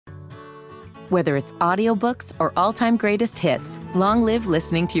Whether it's audiobooks or all-time greatest hits, long live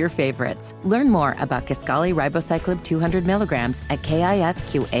listening to your favorites. Learn more about Kisqali Ribociclib 200 milligrams at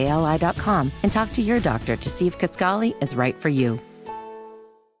KISQALI.com and talk to your doctor to see if Kisqali is right for you.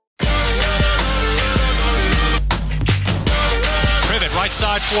 Right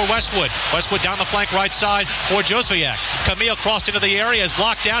side for Westwood. Westwood down the flank right side for Josviak. Camille crossed into the area, is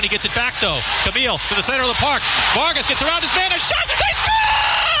blocked down. He gets it back though. Camille to the center of the park. Vargas gets around his man and shot. They score!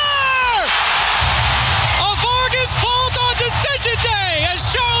 A Vargas fault on decision day as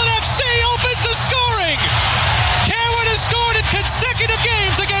Charlotte FC opens the scoring. Cameron has scored in consecutive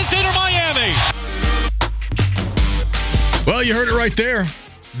games against Inter Miami. Well, you heard it right there.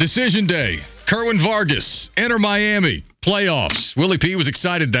 Decision day. Kerwin Vargas, Inter Miami. Playoffs. Willie P was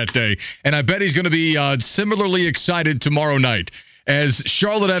excited that day, and I bet he's going to be similarly excited tomorrow night as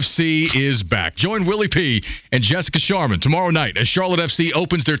Charlotte FC is back. Join Willie P and Jessica Sharman tomorrow night as Charlotte FC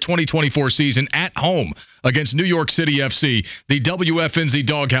opens their 2024 season at home against New York City FC. The WFNZ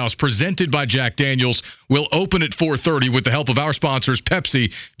Doghouse, presented by Jack Daniels, will open at 4:30 with the help of our sponsors,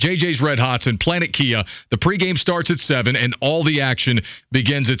 Pepsi, JJ's Red Hots, and Planet Kia. The pregame starts at 7, and all the action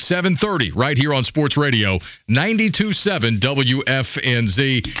begins at 7:30 right here on Sports Radio 92.7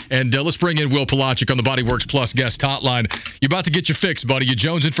 WFNZ. And let's bring in Will Palaszczuk on the Bodyworks Plus guest hotline. You about to get your fix, buddy. You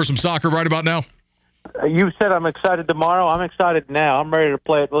jonesing for some soccer right about now? You said I'm excited tomorrow. I'm excited now. I'm ready to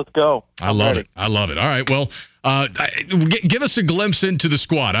play it. Let's go. I love it. I love it. All right. Well, give us a glimpse into the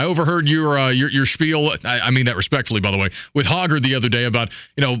squad. I overheard your spiel. I mean that respectfully, by the way, with Hoggard the other day about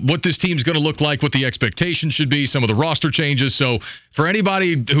what this team's going to look like, what the expectations should be, some of the roster changes. So for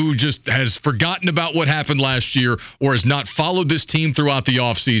anybody who just has forgotten about what happened last year or has not followed this team throughout the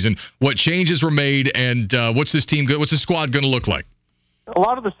offseason, what changes were made and what's this squad going to look like? A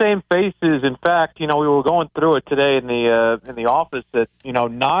lot of the same faces. In fact, we were going through it today in the office that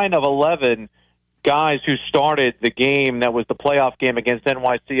 9 of 11 guys who started the game that was the playoff game against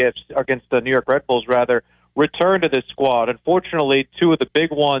NYCFC, against the New York Red Bulls rather, returned to this squad. Unfortunately, 2 of the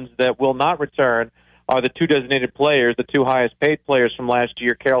big ones that will not return are the 2 designated players, the 2 highest paid players from last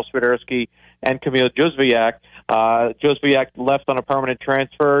year, Karol Swiderski and Kamil Josviak. Josviak left on a permanent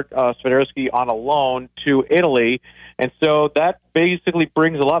transfer, Swiderski on a loan to Italy. And so that basically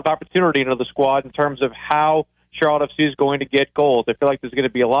brings a lot of opportunity into the squad in terms of how Charlotte FC is going to get goals. I feel like there's going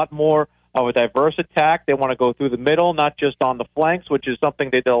to be a lot more of a diverse attack. They want to go through the middle, not just on the flanks, which is something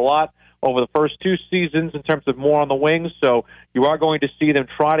they did a lot over the first 2 seasons in terms of more on the wings. So you are going to see them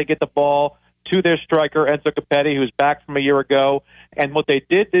try to get the ball to their striker, Enzo Capetti, who's back from a year ago. And what they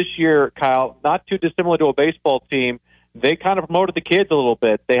did this year, Kyle, not too dissimilar to a baseball team, they kind of promoted the kids a little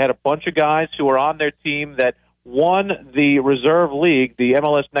bit. They had a bunch of guys who were on their team that won the reserve league, the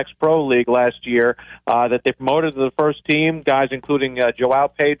MLS Next Pro League last year, that they promoted to the first team, guys including Joao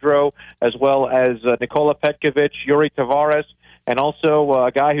Pedro, as well as Nikola Petkovic, Yuri Tavares, and also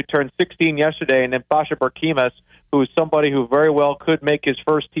a guy who turned 16 yesterday, and then Pasha Berkimas, who is somebody who very well could make his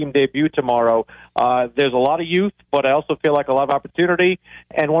first team debut tomorrow. There's a lot of youth, but I also feel like a lot of opportunity.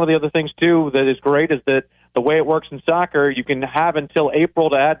 And one of the other things, too, that is great is that the way it works in soccer, you can have until April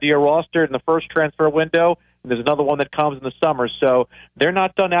to add to your roster in the first transfer window. There's another one that comes in the summer. So they're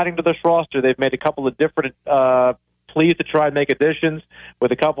not done adding to this roster. They've made a couple of different pleas to try and make additions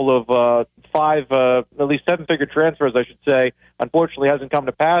with a couple of 5, at least 7-figure transfers, I should say. Unfortunately, hasn't come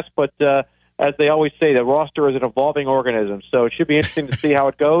to pass. But as they always say, the roster is an evolving organism. So it should be interesting to see how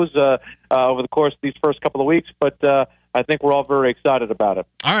it goes over the course of these first couple of weeks. But I think we're all very excited about it.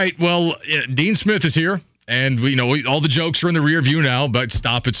 All right. Well, Dean Smith is here. And all the jokes are in the rear view now, but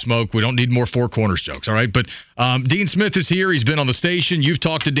stop it, Smoke. We don't need more Four Corners jokes, all right? But Dean Smith is here. He's been on the station. You've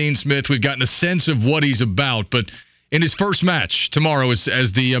talked to Dean Smith. We've gotten a sense of what he's about. But in his first match tomorrow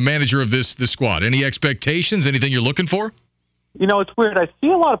as the manager of this squad, any expectations, anything you're looking for? It's weird. I see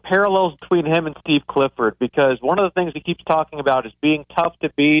a lot of parallels between him and Steve Clifford because one of the things he keeps talking about is being tough to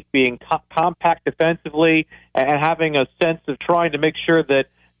beat, being compact defensively, and having a sense of trying to make sure that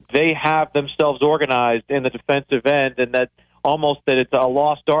they have themselves organized in the defensive end, and that it's a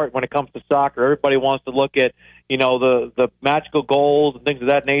lost art when it comes to soccer. Everybody wants to look at, the magical goals and things of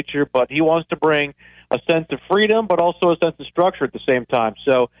that nature, but he wants to bring a sense of freedom, but also a sense of structure at the same time.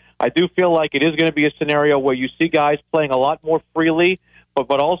 So I do feel like it is going to be a scenario where you see guys playing a lot more freely,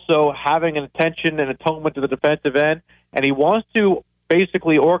 but also having an attention and atonement to the defensive end, and he wants to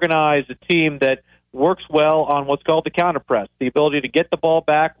basically organize a team that works well on what's called the counter press, the ability to get the ball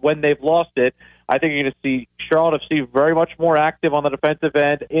back when they've lost it. I think you're going to see Charlotte FC very much more active on the defensive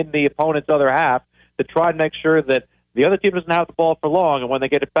end in the opponent's other half to try and make sure that the other team doesn't have the ball for long, and when they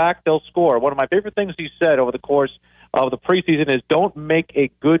get it back, they'll score. One of my favorite things he said over the course of the preseason is don't make a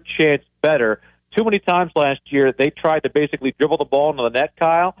good chance better. Too many times last year, they tried to basically dribble the ball into the net,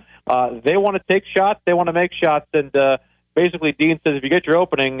 Kyle. They want to take shots. They want to make shots. And basically, Dean says, if you get your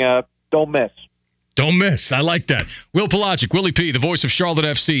opening, don't miss. Don't miss. I like that. Will Palaszczuk, Willie P., the voice of Charlotte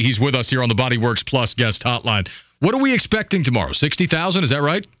FC. He's with us here on the Bodyworks Plus guest hotline. What are we expecting tomorrow? 60,000, is that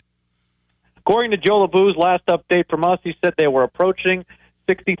right? According to Joe LeBou's last update from us, he said they were approaching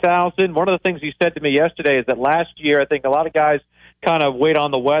 60,000. One of the things he said to me yesterday is that last year, I think a lot of guys kind of wait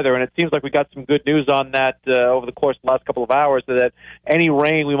on the weather, and it seems like we got some good news on that over the course of the last couple of hours, so that any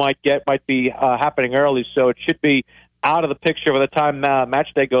rain we might get might be happening early, so it should be out of the picture by the time match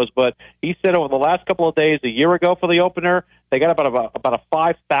day goes. But he said over the last couple of days, a year ago for the opener, they got about a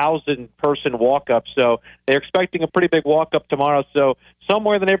 5,000 person walk up. So they're expecting a pretty big walk up tomorrow. So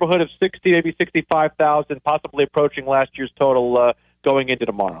somewhere in the neighborhood of 60, maybe 65,000, possibly approaching last year's total going into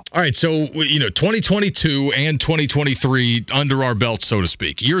tomorrow. All right, so 2022 and 2023 under our belt, so to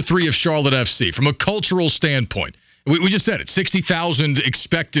speak. Year 3 of Charlotte FC. From a cultural standpoint, we just said it, 60,000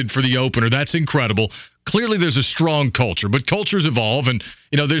 expected for the opener. That's incredible. Clearly there's a strong culture, but cultures evolve, and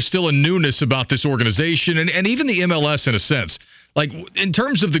there's still a newness about this organization and even the MLS in a sense. Like, in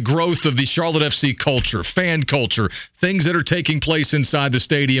terms of the growth of the Charlotte FC culture, fan culture, things that are taking place inside the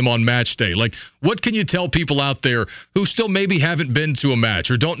stadium on match day, like, what can you tell people out there who still maybe haven't been to a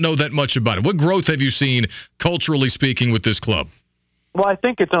match or don't know that much about it? What growth have you seen, culturally speaking, with this club? Well, I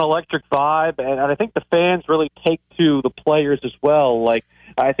think it's an electric vibe, and I think the fans really take to the players as well. Like,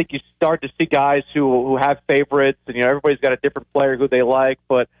 I think you start to see guys who have favorites, and everybody's got a different player who they like.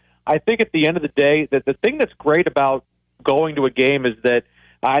 But I think at the end of the day, that the thing that's great about going to a game is that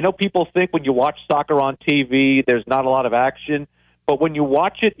I know people think when you watch soccer on TV, there's not a lot of action. But when you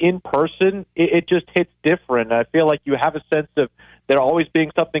watch it in person, it just hits different. I feel like you have a sense of there always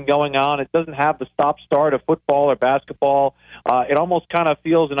being something going on. It doesn't have the stop-start of football or basketball. It almost kind of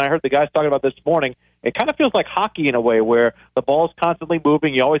feels, and I heard the guys talking about this morning, it kind of feels like hockey in a way where the ball is constantly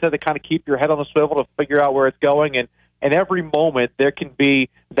moving. You always have to kind of keep your head on the swivel to figure out where it's going. And every moment there can be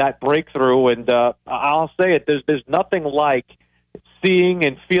that breakthrough. And I'll say it, there's nothing like seeing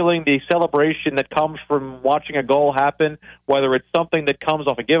and feeling the celebration that comes from watching a goal happen, whether it's something that comes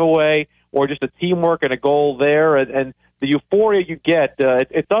off a giveaway or just a teamwork and a goal there. And the euphoria you get,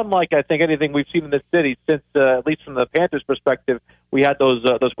 it's unlike, I think, anything we've seen in this city since, at least from the Panthers' perspective, we had those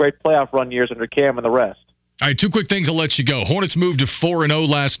great playoff run years under Cam and the rest. All right, 2 quick things. I'll let you go. Hornets moved to 4-0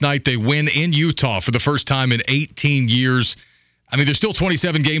 last night. They win in Utah for the first time in 18 years. I mean, there's still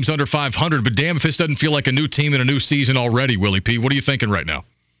 27 games under 500, but damn if this doesn't feel like a new team and a new season already, Willie P. What are you thinking right now?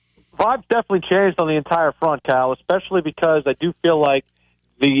 Vibe's definitely changed on the entire front, Cal, especially because I do feel like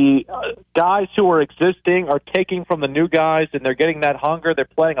the guys who are existing are taking from the new guys, and they're getting that hunger. They're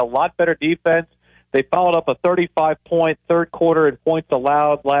playing a lot better defense. They followed up a 35-point third quarter in points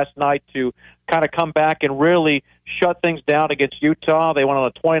allowed last night to kind of come back and really shut things down against Utah. They went on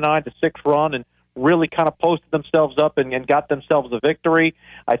a 29-6 run and really kind of posted themselves up and got themselves a victory.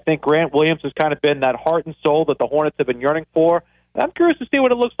 I think Grant Williams has kind of been that heart and soul that the Hornets have been yearning for. And I'm curious to see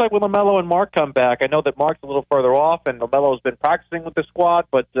what it looks like when LaMelo and Mark come back. I know that Mark's a little further off, and LaMelo has been practicing with the squad,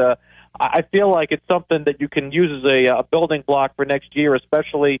 but I feel like it's something that you can use as a building block for next year,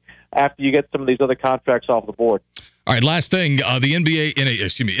 especially after you get some of these other contracts off the board. All right, last thing, the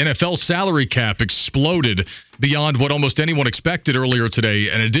NFL salary cap exploded beyond what almost anyone expected earlier today.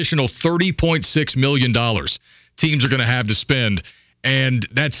 An additional $30.6 million teams are going to have to spend. And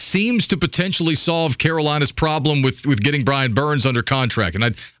that seems to potentially solve Carolina's problem with getting Brian Burns under contract.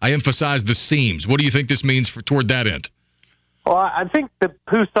 And I emphasize the seems. What do you think this means toward that end? Well, I think the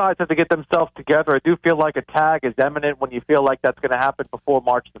two sides have to get themselves together. I do feel like a tag is imminent when you feel like that's going to happen before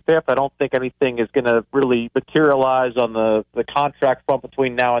March the 5th. I don't think anything is going to really materialize on the contract front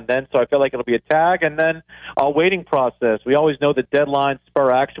between now and then. So I feel like it'll be a tag and then a waiting process. We always know that deadlines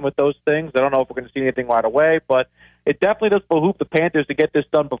spur action with those things. I don't know if we're going to see anything right away, but it definitely does behoove the Panthers to get this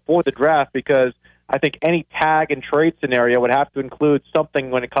done before the draft because I think any tag and trade scenario would have to include something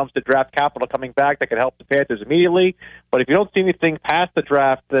when it comes to draft capital coming back that could help the Panthers immediately. But if you don't see anything past the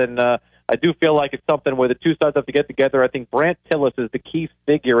draft, then I do feel like it's something where the two sides have to get together. I think Brant Tillis is the key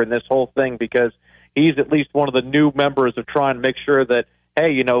figure in this whole thing because he's at least one of the new members of trying to make sure that,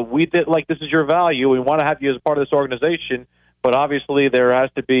 hey, we did like this is your value. We want to have you as a part of this organization. But obviously there has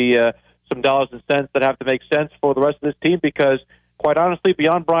to be some dollars and cents that have to make sense for the rest of this team because, quite honestly,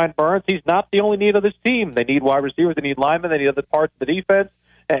 beyond Brian Burns, he's not the only need of this team. They need wide receivers, they need linemen, they need other parts of the defense,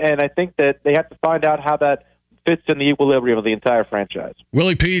 and I think that they have to find out how that fits in the equilibrium of the entire franchise.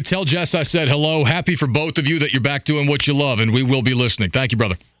 Willie P., tell Jess I said hello. Happy for both of you that you're back doing what you love, and we will be listening. Thank you,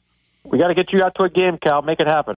 brother. We got to get you out to a game, Cal. Make it happen.